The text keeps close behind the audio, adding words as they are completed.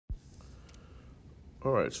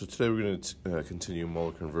Alright, so today we're going to continue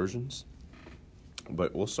Molar Conversions,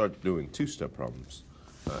 but we'll start doing two-step problems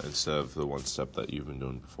instead of the one step that you've been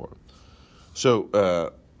doing before. So,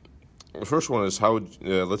 the first one is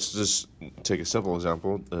let's just take a simple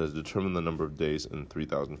example, determine the number of days in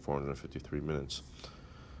 3,453 minutes.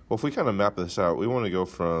 Well, if we kind of map this out, we want to go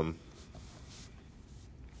from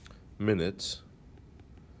minutes,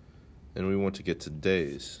 and we want to get to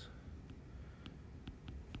days.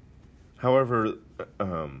 However,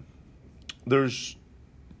 there's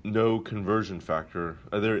no conversion factor.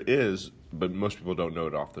 There is, but most people don't know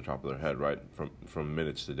it off the top of their head, right? From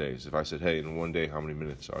minutes to days. If I said, hey, in one day, how many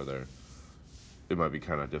minutes are there? It might be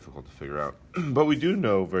kind of difficult to figure out. But we do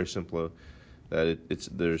know, very simply, that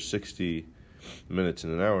there's 60 minutes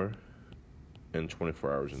in an hour and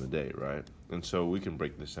 24 hours in a day, right? And so we can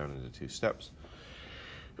break this down into two steps.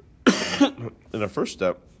 In our first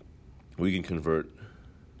step, we can convert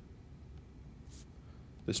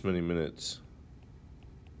this many minutes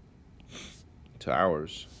to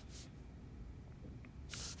hours.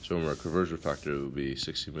 So our conversion factor would be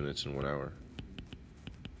 60 minutes in 1 hour.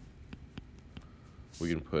 We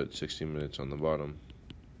can put 60 minutes on the bottom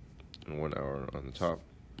and 1 hour on the top.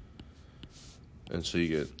 And so you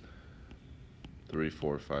get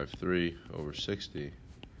 3453 over 60,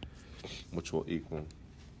 which will equal.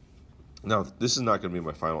 Now, this is not going to be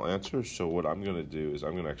my final answer, so what I'm going to do is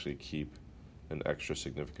I'm going to actually keep an extra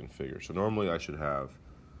significant figure. So normally I should have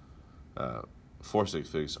 4 sig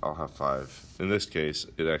figs. I'll have 5. In this case,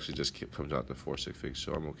 it actually just comes out to 4 sig figs,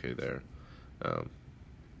 so I'm okay there. All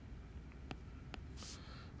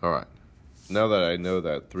right. Now that I know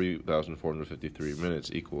that 3,453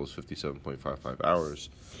 minutes equals 57.55 hours,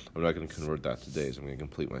 I'm not going to convert that to days. I'm going to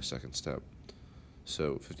complete my second step.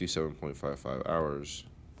 So 57.55 hours,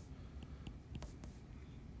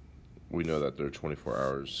 we know that there are 24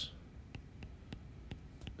 hours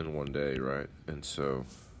in 1 day, right? And so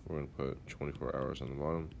we're going to put 24 hours on the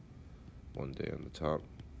bottom, 1 day on the top.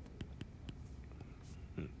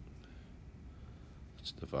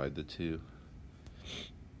 Let's divide the two.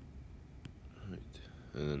 Right.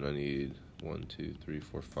 And then I need 1, 2, 3,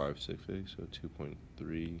 4, 5 sig figs, so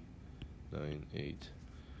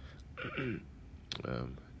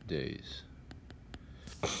 2.398 days.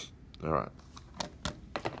 All right.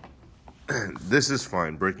 This is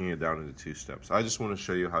fine, breaking it down into 2 steps. I just want to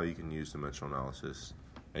show you how you can use dimensional analysis,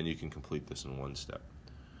 and you can complete this in 1 step.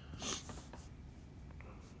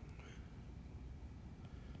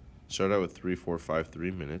 Start out with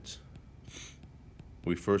 3,453 minutes.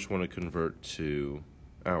 We first want to convert to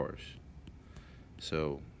hours.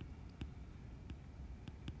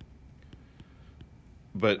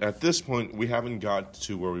 But at this point, we haven't got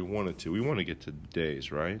to where we wanted to. We want to get to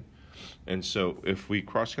days, right? And so if we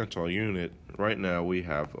cross-cancel our unit, right now we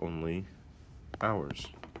have only hours.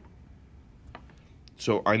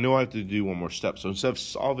 So I know I have to do one more step. So instead of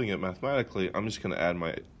solving it mathematically, I'm just going to add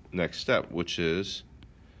my next step, which is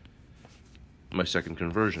my second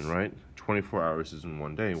conversion, right? 24 hours is in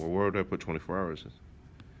 1 day. Well, where would I put 24 hours?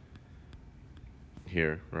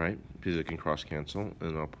 Here, right? Because it can cross-cancel,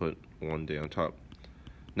 and I'll put 1 day on top.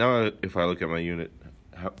 Now, if I look at my unit,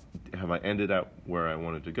 have I ended up where I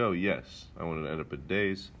wanted to go? Yes. I wanted to end up at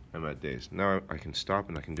days. I'm at days. Now I can stop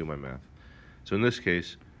and I can do my math. So in this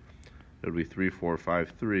case, it would be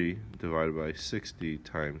 3,453 divided by 60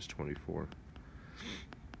 times 24.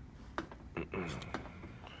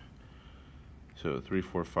 So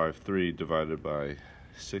 3,453 divided by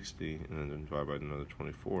 60 and then divided by another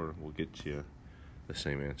 24 will get you the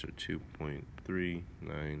same answer,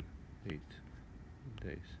 2.398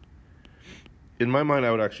 days. In my mind,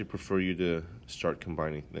 I would actually prefer you to start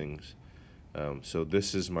combining things. So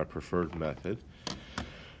this is my preferred method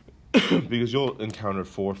because you'll encounter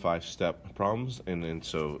 4 or 5 step problems, and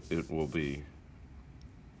so it would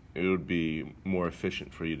be more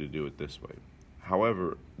efficient for you to do it this way.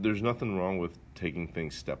 However, there's nothing wrong with taking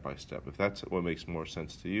things step by step. If that's what makes more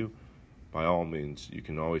sense to you, by all means, you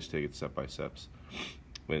can always take it step by steps,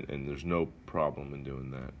 and there's no problem in doing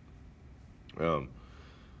that.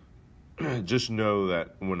 Just know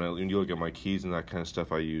that when you look at my keys and that kind of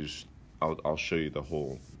stuff I use, I'll show you the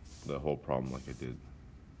whole problem like I did.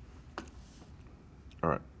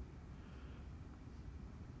 All right.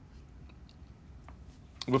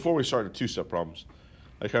 Before we start the 2-step problems,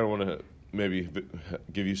 I kind of want to maybe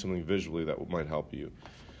give you something visually that might help you.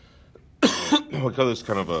 I call this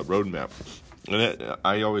kind of a roadmap. And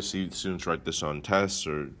I always see students write this on tests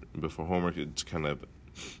or before homework. It's kind of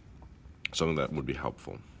something that would be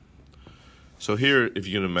helpful. So here, if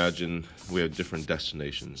you can imagine, we have different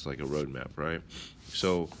destinations, like a roadmap, right?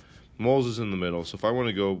 So moles is in the middle. So if I want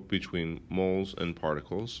to go between moles and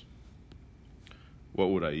particles, what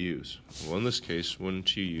would I use? Well, in this case,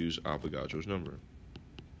 wouldn't you use Avogadro's number?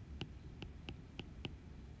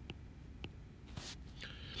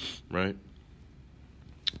 Right?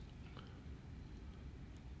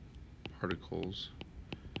 Particles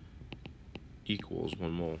equals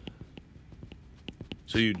 1 mole.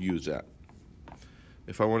 So you'd use that.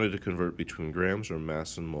 If I wanted to convert between grams or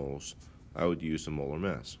mass and moles, I would use the molar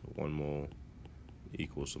mass. 1 mole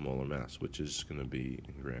equals the molar mass, which is going to be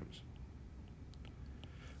in grams.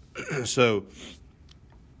 So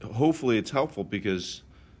hopefully it's helpful, because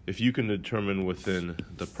if you can determine within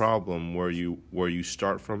the problem where you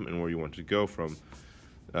start from and where you want to go from,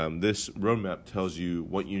 this roadmap tells you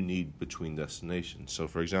what you need between destinations. So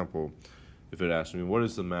for example, if it asks me, what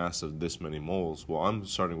is the mass of this many moles? Well, I'm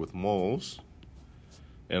starting with moles,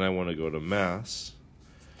 and I want to go to mass,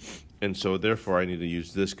 and so therefore I need to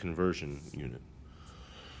use this conversion unit.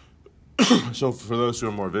 So for those who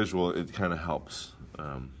are more visual, it kind of helps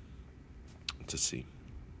to see.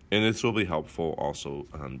 And this will be helpful also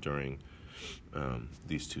during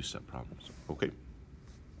these 2-step problems. Okay.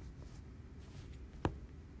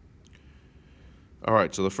 All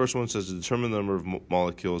right, so the first one says to determine the number of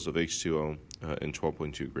molecules of H2O in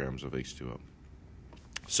 12.2 grams of H2O.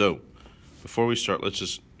 So before we start, let's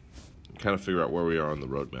just kind of figure out where we are on the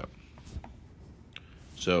roadmap.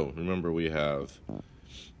 So remember, we have,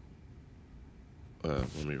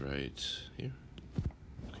 let me write here.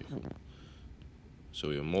 Okay, cool. So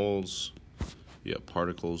we have moles, you have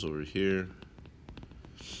particles over here,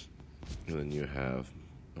 and then you have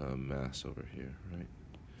mass over here, right?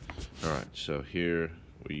 All right, so here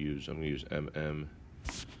I'm going to use MM, and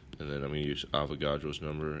then I'm going to use Avogadro's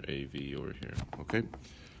number, AV, over here, okay?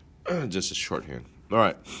 Just a shorthand. All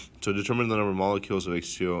right, so determine the number of molecules of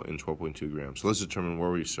H2O in 12.2 grams. So let's determine where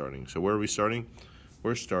we're starting. So where are we starting?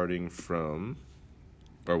 We're starting from,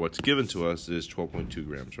 or what's given to us is 12.2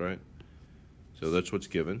 grams, right? So that's what's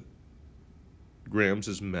given. Grams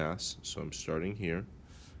is mass, so I'm starting here.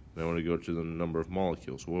 And I want to go to the number of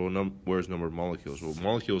molecules. Well, where's number of molecules? Well,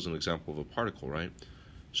 molecule is an example of a particle, right?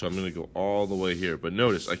 So I'm going to go all the way here. But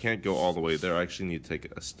notice, I can't go all the way there. I actually need to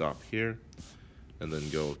take a stop here and then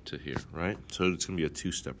go to here, right? So it's going to be a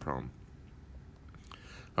 2-step problem.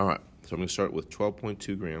 All right, so I'm going to start with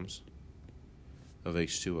 12.2 grams of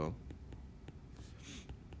H2O.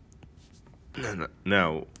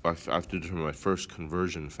 Now, I have to determine my first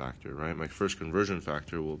conversion factor, right? My first conversion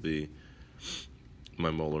factor will be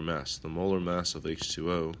my molar mass. The molar mass of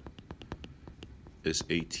H2O is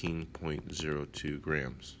 18.02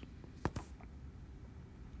 grams.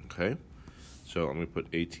 Okay? So I'm going to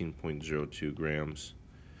put 18.02 grams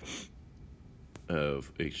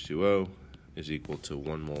of H2O is equal to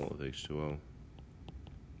 1 mole of H2O.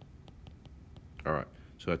 All right.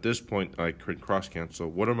 So at this point, I could cross-cancel.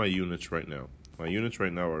 What are my units right now? My units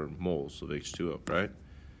right now are moles of H2O, right?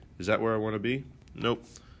 Is that where I want to be? Nope.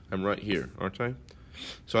 I'm right here, aren't I?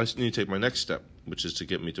 So I need to take my next step, which is to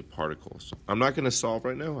get me to particles. I'm not going to solve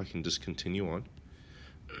right now. I can just continue on.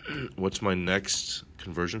 What's my next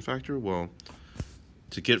conversion factor? Well,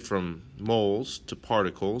 to get from moles to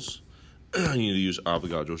particles, I need to use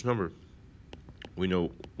Avogadro's number. We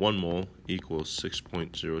know 1 mole equals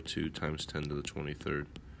 6.02 times 10 to the 23rd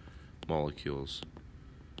molecules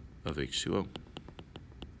of H2O.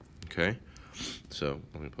 Okay? So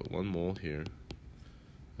I'm going to put 1 mole here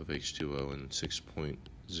of H2O and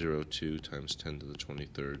 6.02 times 10 to the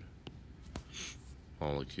 23rd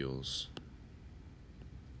molecules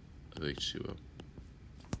of H2O.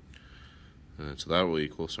 And so that will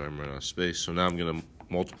equal, sorry, I'm running out of space. So now I'm going to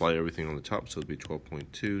multiply everything on the top, so it'll be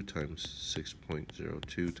 12.2 times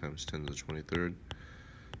 6.02 times 10 to the 23rd.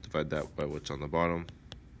 Divide that by what's on the bottom.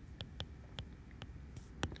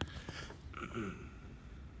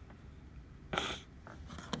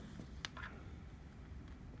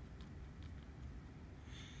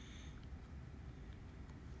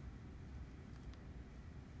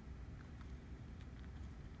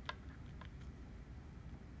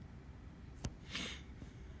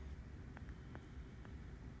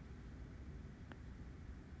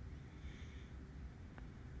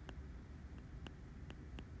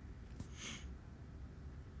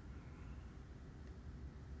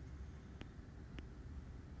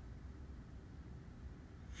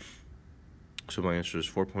 So my answer is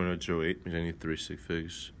 4.008, means I need 3 sig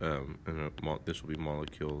figs, and this will be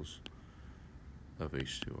molecules of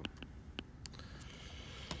H2O.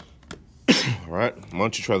 All right, why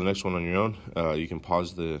don't you try the next one on your own? You can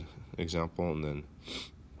pause the example, and then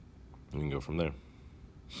you can go from there.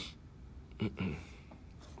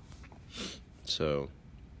 So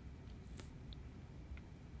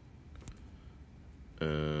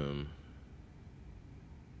I'm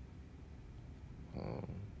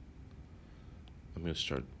going to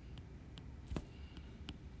start.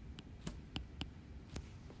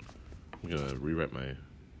 I'm going to rewrite my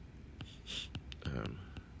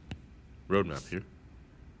roadmap here.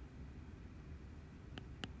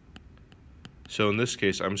 So in this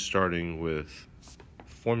case, I'm starting with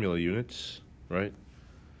formula units, right?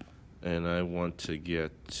 And I want to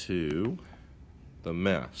get to the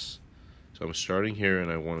mass. So I'm starting here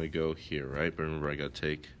and I want to go here, right? But remember, I got to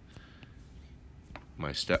take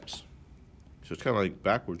my steps. So it's kind of like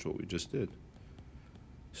backwards what we just did.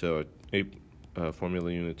 So 8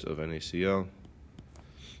 formula units of NaCl.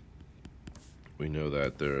 We know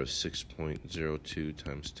that there are 6.02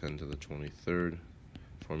 times 10 to the 23rd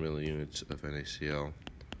formula units of NaCl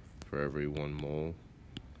for every 1 mole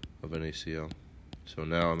of NaCl. So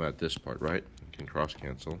now I'm at this part, right? I can cross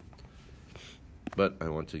cancel. But I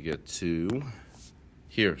want to get to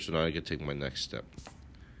here, so now I can take my next step.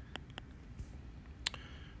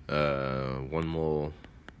 1 mole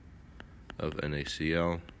of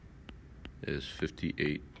NaCl is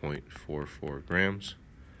 58.44 grams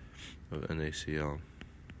of NaCl.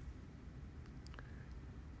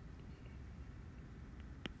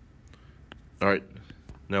 All right,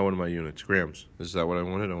 now what are my units? Grams. Is that what I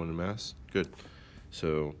wanted? I wanted mass? Good.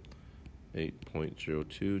 So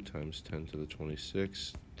 8.02 times 10 to the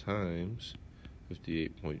 26 times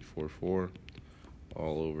 58.44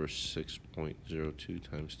 all over 6.02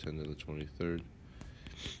 times 10 to the 23rd.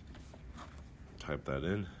 Type that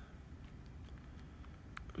in.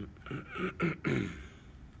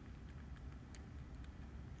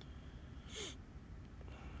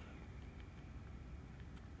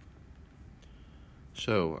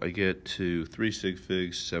 So I get to 3 sig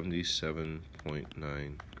figs,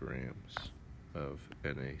 77.9 grams of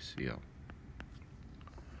NaCl.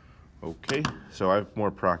 Okay, so I have more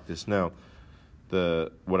practice. Now,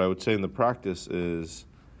 what I would say in the practice is,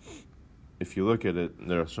 if you look at it,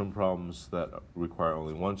 there are some problems that require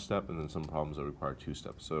only 1 step and then some problems that require 2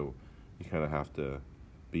 steps. So you kind of have to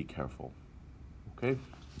be careful. Okay?